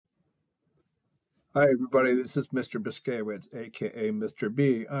Hi, everybody. This is Mr. Biscayewitz, aka Mr.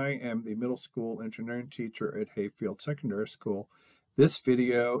 B. I am the middle school engineering teacher at Hayfield Secondary School. This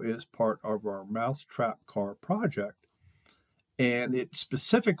video is part of our Mousetrap car project, and it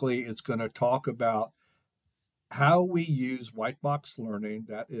specifically is going to talk about how we use Whitebox Learning.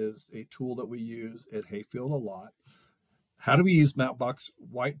 That is a tool that we use at Hayfield a lot. How do we use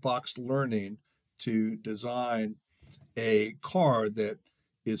Whitebox Learning to design a car that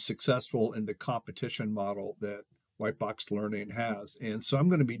is successful in the competition model that Whitebox Learning has? And so I'm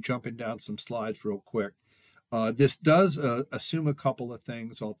going to be jumping down some slides real quick. This does assume a couple of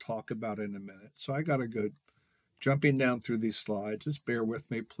things I'll talk about in a minute. So I got to go jumping down through these slides. Just bear with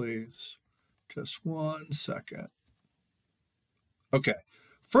me, please. Just 1 second. Okay.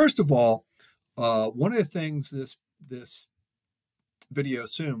 First of all, one of the things this video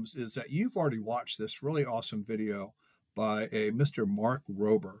assumes is that you've already watched this really awesome video by a Mr. Mark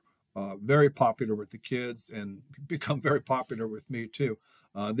Rober, very popular with the kids and become very popular with me too.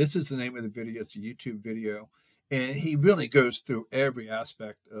 This is the name of the video. It's a YouTube video. And he really goes through every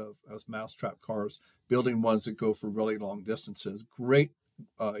aspect of Mousetrap cars, building ones that go for really long distances. Great.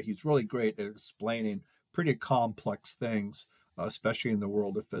 He's really great at explaining pretty complex things, especially in the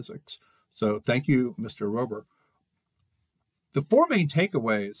world of physics. So thank you, Mr. Rober. The four main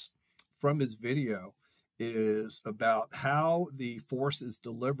takeaways from his video is about how the force is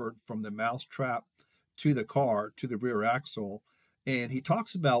delivered from the mousetrap to the car, to the rear axle. And he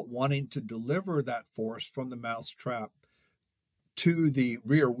talks about wanting to deliver that force from the mousetrap to the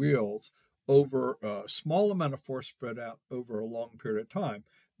rear wheels over a small amount of force spread out over a long period of time.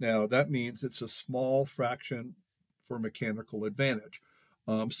 Now, that means it's a small fraction for mechanical advantage.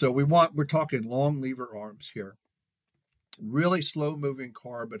 So we're talking long lever arms here. Really slow moving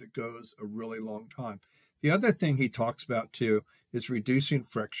car, but it goes a really long time. The other thing he talks about too is reducing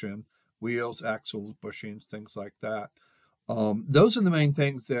friction, wheels, axles, bushings, things like that. Those are the main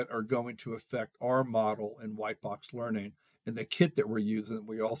things that are going to affect our model in Whitebox Learning and the kit that we're using.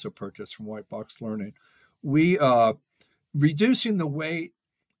 We also purchased from Whitebox Learning. We reducing the weight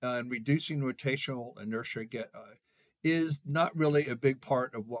and reducing rotational inertia is not really a big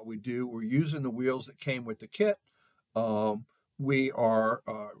part of what we do. We're using the wheels that came with the kit. We are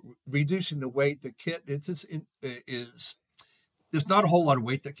reducing the weight. The kit there's not a whole lot of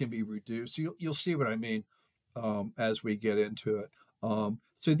weight that can be reduced. You'll see what I mean as we get into it.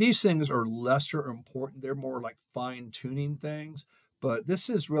 So these things are lesser important. They're more like fine-tuning things, but this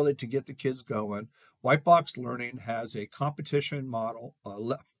is really to get the kids going. Whitebox Learning has a competition model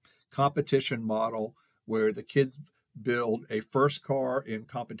where the kids build a first car in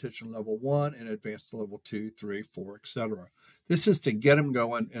competition level 1 and advance to level 2, 3, 4, etc. This is to get them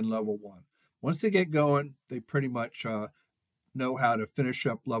going in level 1. Once they get going, they pretty much know how to finish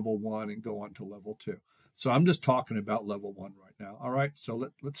up level 1 and go on to level 2. So I'm just talking about level 1 right now. All right, so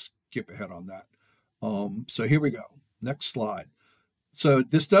let's skip ahead on that. So here we go. Next slide. So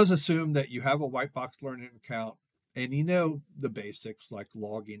this does assume that you have a Whitebox Learning account and you know the basics like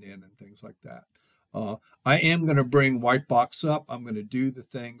logging in and things like that. I am going to bring Whitebox up. I'm going to do the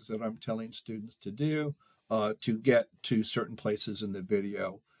things that I'm telling students to do to get to certain places in the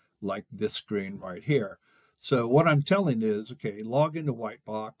video, like this screen right here. So what I'm telling is, okay, log into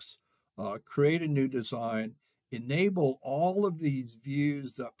Whitebox, create a new design, enable all of these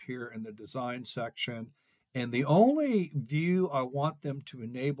views up here in the design section. And the only view I want them to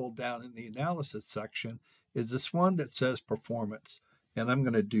enable down in the analysis section is this one that says performance. And I'm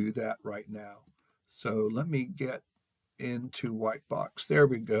going to do that right now. So let me get into Whitebox. There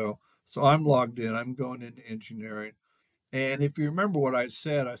we go. So I'm logged in. I'm going into engineering. And if you remember what I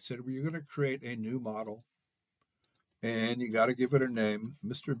said well, you're going to create a new model. And you got to give it a name,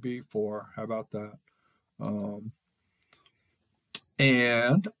 Mr. B4. How about that?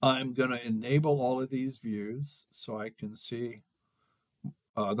 And I'm going to enable all of these views so I can see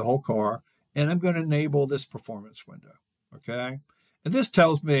the whole car. And I'm going to enable this performance window. Okay. And this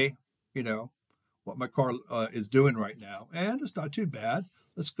tells me, what my car is doing right now. And it's not too bad.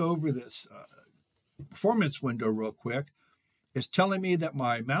 Let's go over this performance window real quick. It's telling me that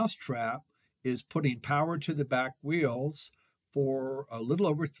my mousetrap is putting power to the back wheels for a little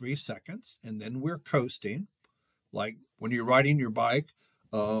over 3 seconds. And then we're coasting. Like when you're riding your bike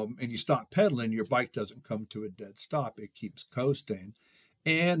and you stop pedaling, your bike doesn't come to a dead stop. It keeps coasting.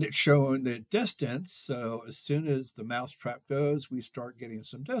 And it's showing the distance. So as soon as the mousetrap goes, we start getting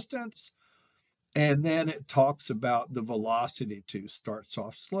some distance. And then it talks about the velocity too. Starts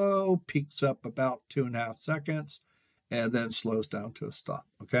off slow, peaks up about 2.5 seconds, and then slows down to a stop.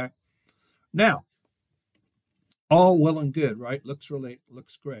 Okay. Now, all well and good, right? Looks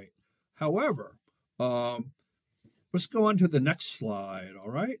great. However, Let's go on to the next slide,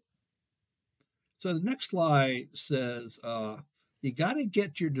 all right? So the next slide says, you got to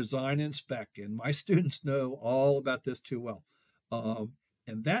get your design in spec, and my students know all about this too well.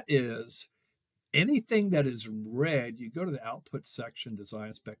 And that is anything that is red, you go to the output section,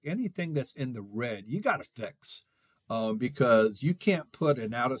 design spec, anything that's in the red, you got to fix. Because you can't put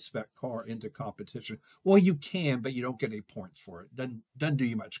an out of spec car into competition. Well, you can, but you don't get any points for it. Doesn't do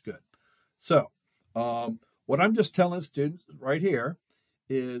you much good. So what I'm just telling students right here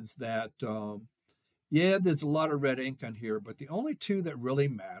is that, yeah, there's a lot of red ink on here, but the only two that really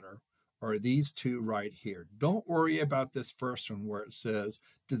matter are these two right here. Don't worry about this first one where it says,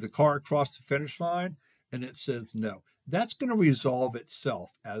 did the car cross the finish line? And it says no. That's going to resolve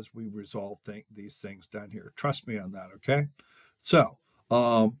itself as we resolve these things down here. Trust me on that, okay? So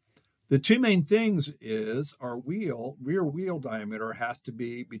the two main things is our rear wheel diameter has to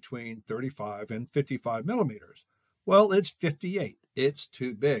be between 35 and 55 millimeters. Well, it's 58. It's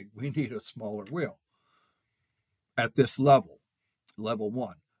too big. We need a smaller wheel at this level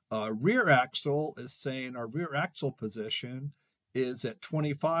 1. Rear axle is saying our rear axle position is at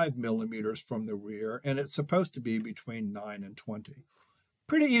 25 millimeters from the rear, and it's supposed to be between 9 and 20.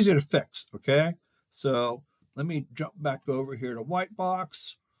 Pretty easy to fix, okay? So let me jump back over here to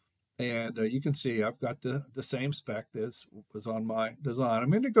Whitebox, and you can see I've got the same spec that was on my design.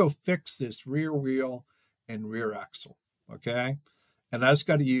 I'm going to go fix this rear wheel and rear axle, okay? And I just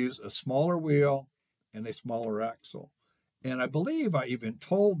got to use a smaller wheel and a smaller axle. And I believe I even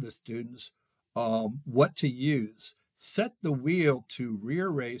told the students what to use. Set the wheel to rear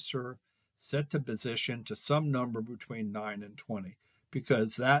racer, set the position to some number between 9 and 20,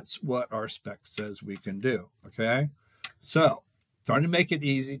 because that's what our spec says we can do, okay? So trying to make it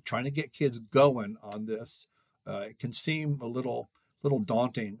easy, trying to get kids going on this. It can seem a little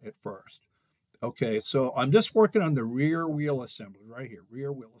daunting at first. Okay, so I'm just working on the rear wheel assembly right here,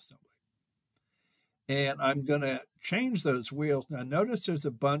 rear wheel assembly. And I'm going to change those wheels. Now notice there's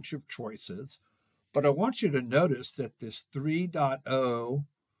a bunch of choices. But I want you to notice that this 3.0,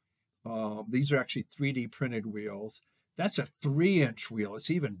 these are actually 3D printed wheels. That's a 3-inch wheel. It's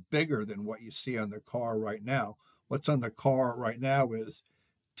even bigger than what you see on the car right now. What's on the car right now is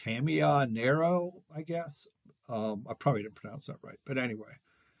Tamiya Narrow, I guess. I probably didn't pronounce that right, but anyway.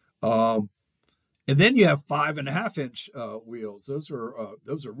 And then you have 5.5-inch wheels. Those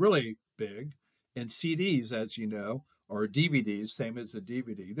are really big. And CDs, as you know, or DVDs, same as the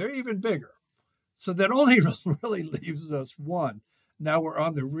DVD, they're even bigger. So that only really leaves us one. Now we're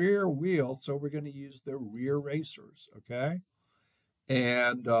on the rear wheel, so we're going to use the rear racers, okay?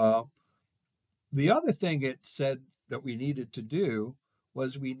 And the other thing it said that we needed to do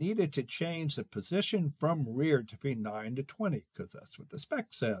was we needed to change the position from rear to be 9 to 20, because that's what the spec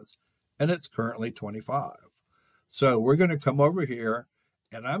says. And it's currently 25. So we're going to come over here,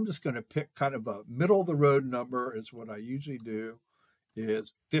 and I'm just going to pick kind of a middle-of-the-road number is what I usually do,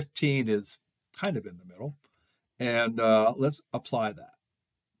 is 15 is kind of in the middle. And let's apply that.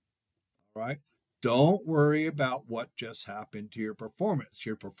 All right. Don't worry about what just happened to your performance.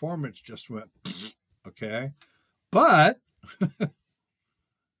 Your performance just went, okay? But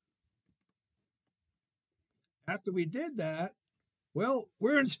after we did that, well,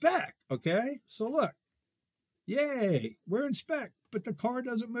 we're in spec, okay? So look, yay, we're in spec, but the car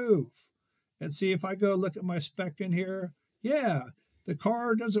doesn't move. And see, if I go look at my spec in here, yeah, the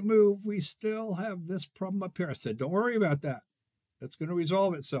car doesn't move. We still have this problem up here. I said, don't worry about that. It's going to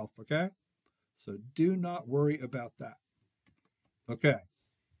resolve itself, okay? So do not worry about that. Okay.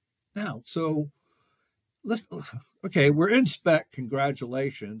 Now, so we're in spec,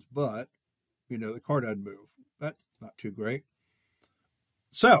 congratulations, but, the car doesn't move. That's not too great.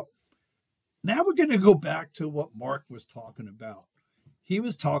 So now we're going to go back to what Mark was talking about. He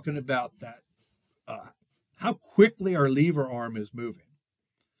was talking about that, how quickly our lever arm is moving.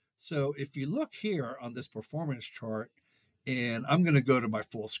 So if you look here on this performance chart, and I'm going to go to my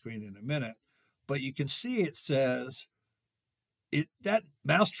full screen in a minute, but you can see it says that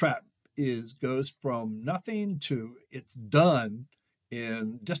Mousetrap goes from nothing to it's done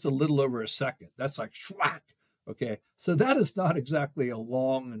in just a little over a second. That's like schwack. Okay, so that is not exactly a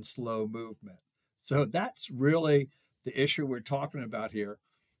long and slow movement. So that's really the issue we're talking about here.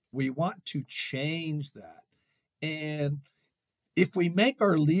 We want to change that. And if we make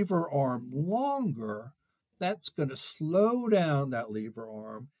our lever arm longer, that's going to slow down that lever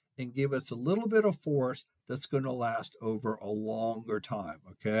arm and give us a little bit of force that's going to last over a longer time,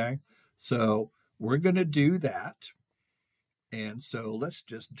 okay? So we're going to do that. And so let's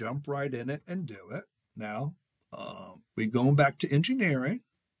just jump right in it and do it. Now, we're going back to engineering.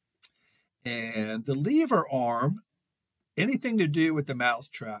 And the lever arm, anything to do with the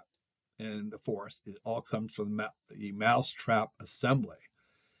mousetrap and the force, it all comes from the mousetrap assembly.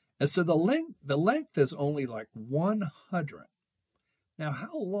 And so the length is only like 100. Now,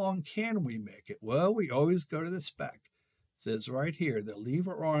 how long can we make it? Well, we always go to the spec. It says right here, the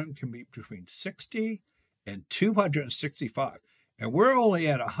lever arm can be between 60 and 265. And we're only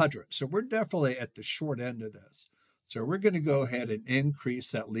at 100, so we're definitely at the short end of this. So we're going to go ahead and increase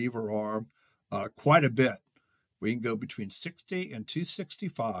that lever arm quite a bit. We can go between 60 and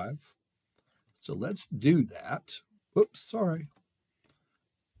 265. So let's do that. Oops, sorry.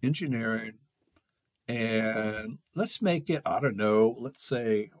 Engineering. And let's make it, I don't know, let's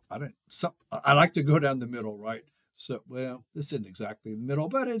say, I like to go down the middle, right? So, well, this isn't exactly the middle,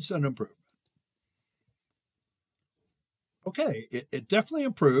 but it's an improvement. Okay, it definitely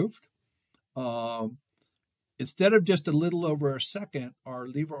improved. Instead of just a little over a second, our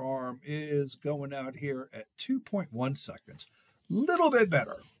lever arm is going out here at 2.1 seconds. Little bit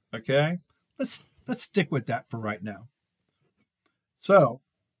better, okay? Let's stick with that for right now. So,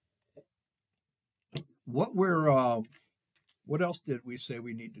 what else did we say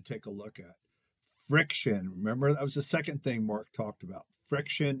we need to take a look at? Friction. Remember, that was the second thing Mark talked about.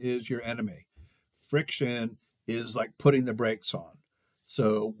 Friction is your enemy. Friction is like putting the brakes on.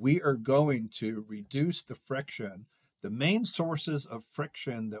 So we are going to reduce the friction. The main sources of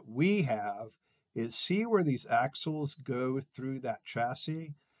friction that we have is, see where these axles go through that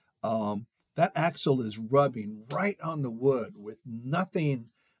chassis? That axle is rubbing right on the wood with nothing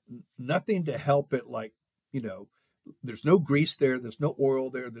to help it, like, there's no grease there, there's no oil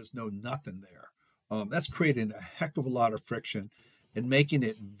there, there's no nothing there. That's creating a heck of a lot of friction and making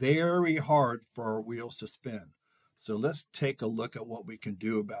it very hard for our wheels to spin. So let's take a look at what we can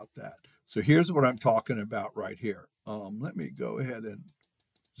do about that. So here's what I'm talking about right here. Let me go ahead and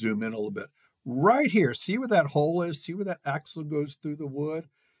zoom in a little bit. Right here, see where that hole is? See where that axle goes through the wood?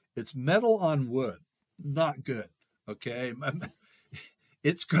 It's metal on wood. Not good, okay?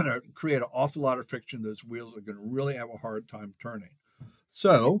 It's going to create an awful lot of friction. Those wheels are going to really have a hard time turning.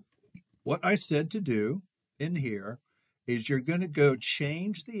 So what I said to do in here is you're going to go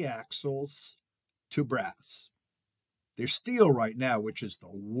change the axles to brass. They're steel right now, which is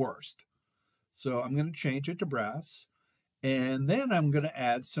the worst. So I'm going to change it to brass. And then I'm going to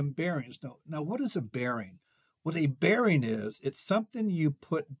add some bearings. Now, what is a bearing? What a bearing is, it's something you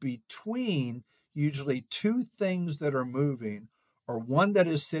put between usually two things that are moving, or one that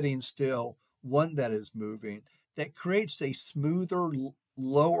is sitting still, one that is moving, that creates a smoother,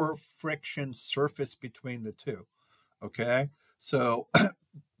 lower friction surface between the two. Okay, so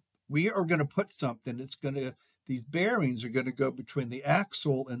we are going to put something that's going to, these bearings are going to go between the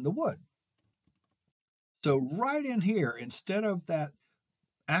axle and the wood. So right in here, instead of that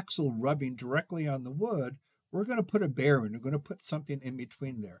axle rubbing directly on the wood, we're going to put a bearing. We're going to put something in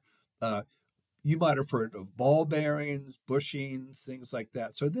between there. You might have heard of ball bearings, bushings, things like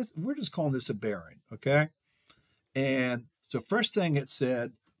that. So this, we're just calling this a bearing, okay? And so first thing it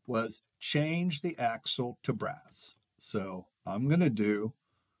said was change the axle to brass. So I'm going to do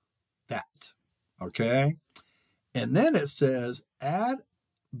that, okay? And then it says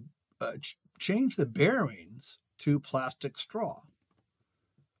change the bearings to plastic straw.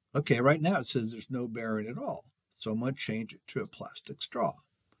 Okay, right now it says there's no bearing at all. So I'm going to change it to a plastic straw.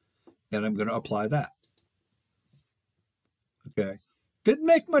 And I'm going to apply that. Okay. Didn't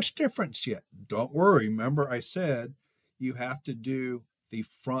make much difference yet. Don't worry. Remember I said you have to do the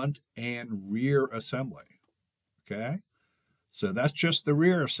front and rear assembly. Okay. So that's just the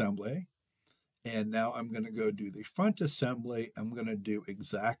rear assembly. And now I'm going to go do the front assembly. I'm going to do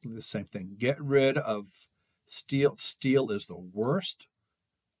exactly the same thing. Get rid of steel. Steel is the worst.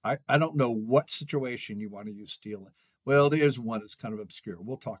 I don't know what situation you want to use steel in. Well, there's one that's kind of obscure.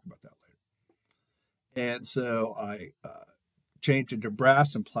 We'll talk about that later. And so I changed it to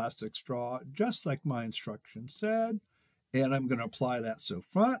brass and plastic straw, just like my instructions said. And I'm going to apply that. So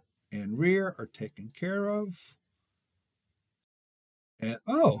front and rear are taken care of. And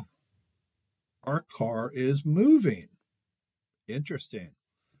oh, our car is moving. Interesting.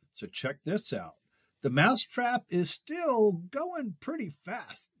 So check this out. The mousetrap is still going pretty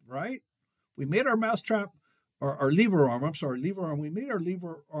fast, right? We made our mousetrap, or our lever arm, we made our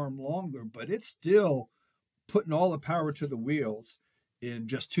lever arm longer, but it's still putting all the power to the wheels in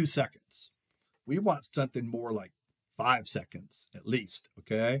just 2 seconds. We want something more like 5 seconds at least,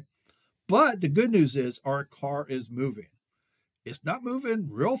 okay? But the good news is our car is moving. It's not moving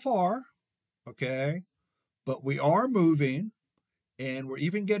real far, okay? But we are moving, and we're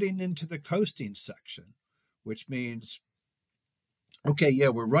even getting into the coasting section, which means Okay, yeah,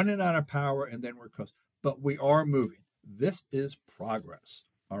 we're running out of power and then we're close, but we are moving. This is progress.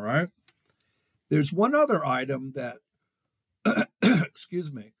 All right. There's one other item that,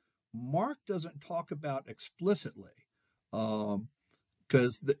 excuse me, Mark doesn't talk about explicitly.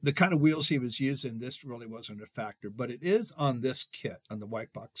 Because the kind of wheels he was using, this really wasn't a factor, but it is on this kit, on the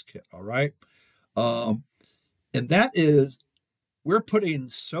Whitebox kit, all right? And that is, we're putting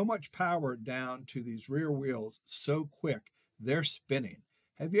so much power down to these rear wheels so quick, they're spinning.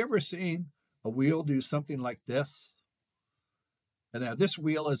 Have you ever seen a wheel do something like this? And now this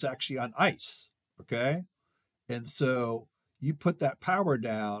wheel is actually on ice, okay? And so you put that power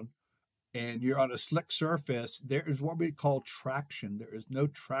down, and you're on a slick surface, there is what we call traction. There is no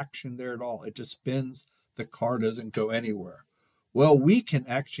traction there at all. It just spins. The car doesn't go anywhere. Well, we can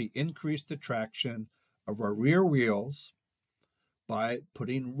actually increase the traction of our rear wheels by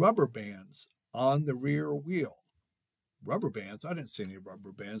putting rubber bands on the rear wheel. Rubber bands? I didn't see any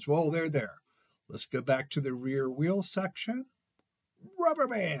rubber bands. Well, they're there. Let's go back to the rear wheel section. Rubber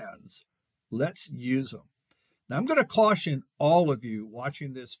bands. Let's use them. Now, I'm going to caution all of you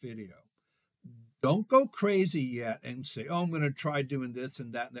watching this video. Don't go crazy yet and say, oh, I'm going to try doing this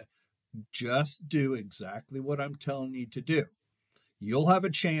and that and that. Just do exactly what I'm telling you to do. You'll have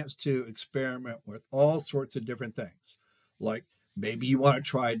a chance to experiment with all sorts of different things. Like maybe you want to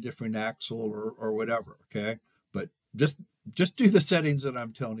try a different axle or whatever, okay? But just do the settings that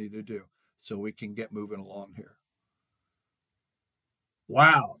I'm telling you to do so we can get moving along here.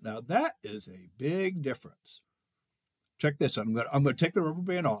 Wow, now that is a big difference. Check this out. I'm going to take the rubber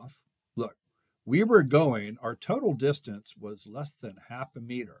band off. Look. We were going, our total distance was less than half a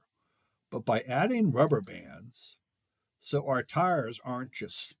meter. But by adding rubber bands, so our tires aren't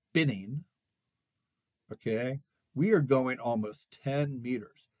just spinning, okay, we are going almost 10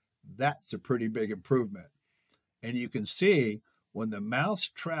 meters. That's a pretty big improvement. And you can see when the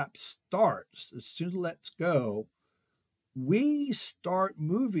Mousetrap starts, as soon as it lets go, we start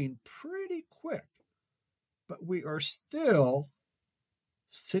moving pretty quick. But we are still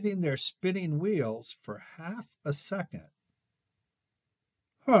sitting there spinning wheels for half a second.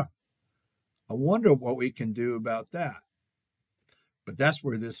 I wonder what we can do about that. But that's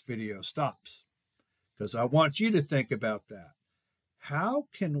where this video stops, because I want you to think about that. How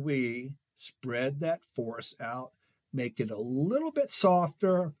can we spread that force out, make it a little bit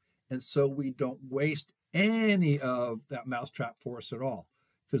softer, and so we don't waste any of that Mousetrap force at all?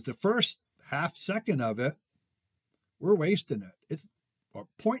 Because the first half second of it, we're wasting it. It's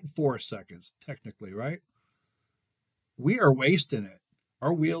 0.4 seconds, technically, right? We are wasting it.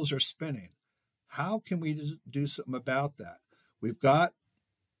 Our wheels are spinning. How can we do something about that? We've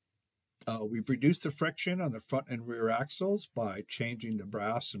reduced the friction on the front and rear axles by changing the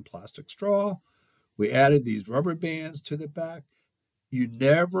brass and plastic straw. We added these rubber bands to the back. You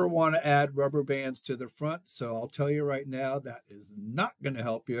never want to add rubber bands to the front, so I'll tell you right now, that is not going to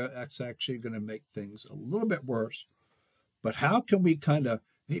help you. That's actually going to make things a little bit worse. But how can we kind of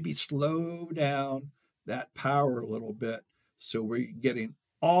maybe slow down that power a little bit so we're getting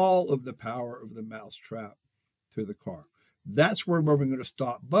all of the power of the Mousetrap to the car? That's where we're going to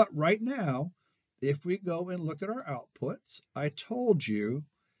stop. But right now, if we go and look at our outputs, I told you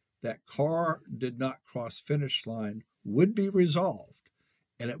that car did not cross finish line would be resolved.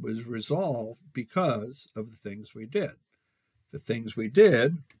 And it was resolved because of the things we did. The things we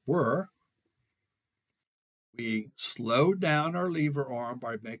did were, we slowed down our lever arm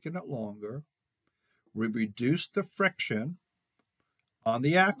by making it longer. We reduced the friction on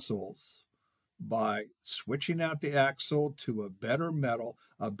the axles by switching out the axle to a better metal.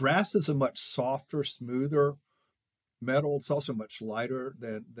 Brass is a much softer, smoother metal. It's also much lighter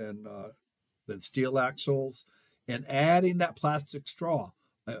than steel axles. And adding that plastic straw,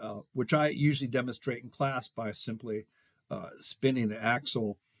 which I usually demonstrate in class by simply spinning the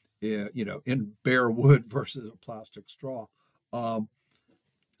axle in bare wood versus a plastic straw.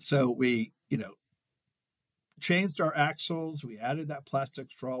 So we, changed our axles. We added that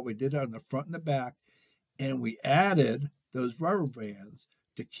plastic straw. We did it on the front and the back, and we added those rubber bands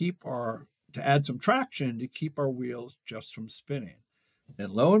to add some traction to keep our wheels just from spinning.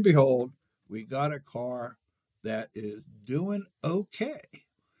 And lo and behold, we got a car that is doing okay.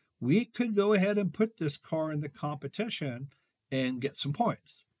 We could go ahead and put this car in the competition and get some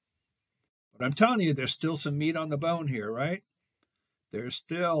points. But I'm telling you, there's still some meat on the bone here, right? There's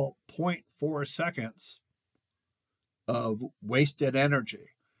still 0.4 seconds of wasted energy.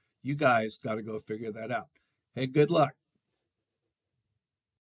 You guys got to go figure that out. Hey, good luck.